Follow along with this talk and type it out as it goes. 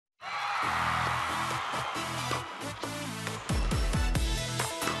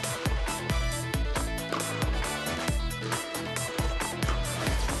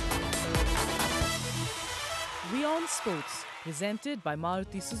Sports, presented by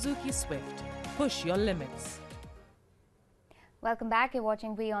Maruti Suzuki Swift. Push your limits. Welcome back. You're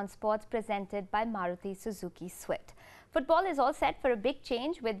watching WION Sports, presented by Maruti Suzuki Swift. Football is all set for a big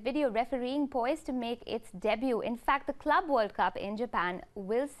change, with video refereeing poised to make its debut. In fact, the Club World Cup in Japan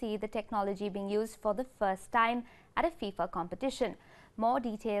will see the technology being used for the first time at a FIFA competition. More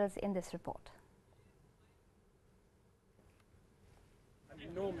details in this report.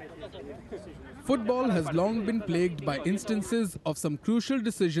 Football has long been plagued by instances of some crucial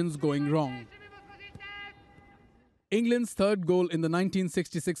decisions going wrong. England's third goal in the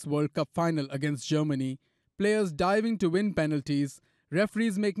 1966 World Cup final against Germany, players diving to win penalties,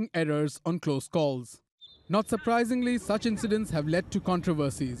 referees making errors on close calls. Not surprisingly, such incidents have led to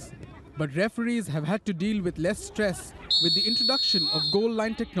controversies. But referees have had to deal with less stress with the introduction of goal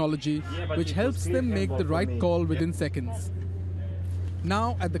line technology, which helps them make the right call within seconds.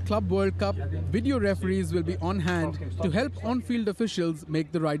 Now, at the Club World Cup, video referees will be on hand to help on-field officials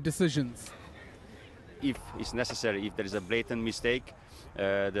make the right decisions. If it's necessary, if there is a blatant mistake,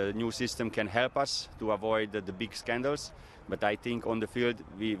 the new system can help us to avoid the big scandals. But I think on the field,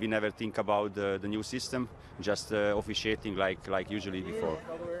 we never think about the new system, just officiating like usually before.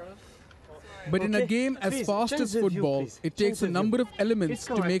 But in a game as fast as football, it takes a number of elements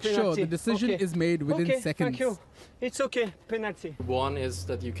to make sure the decision is made within seconds. It's okay, penalty. One is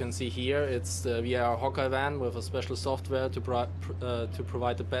that you can see here, it's the VAR Hawkeye van with a special software to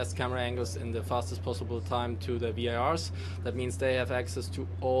provide the best camera angles in the fastest possible time to the VARs. That means they have access to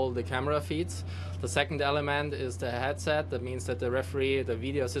all the camera feeds. The second element is the headset. That means that the referee, the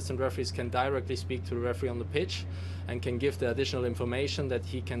video assistant referees, can directly speak to the referee on the pitch and can give the additional information that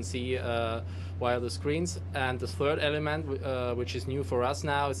he can see via the screens. And the third element, which is new for us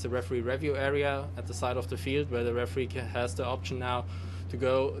now, is the referee review area at the side of the field, where the referee has the option now to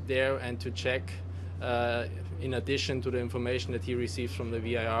go there and to check, in addition to the information that he receives from the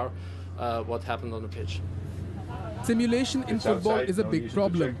VAR, what happened on the pitch. Simulation in football is a big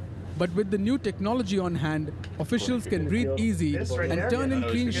problem. But with the new technology on hand, officials can breathe easy and turn in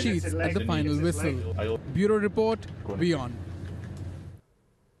clean sheets at the final whistle. Bureau Report, WION.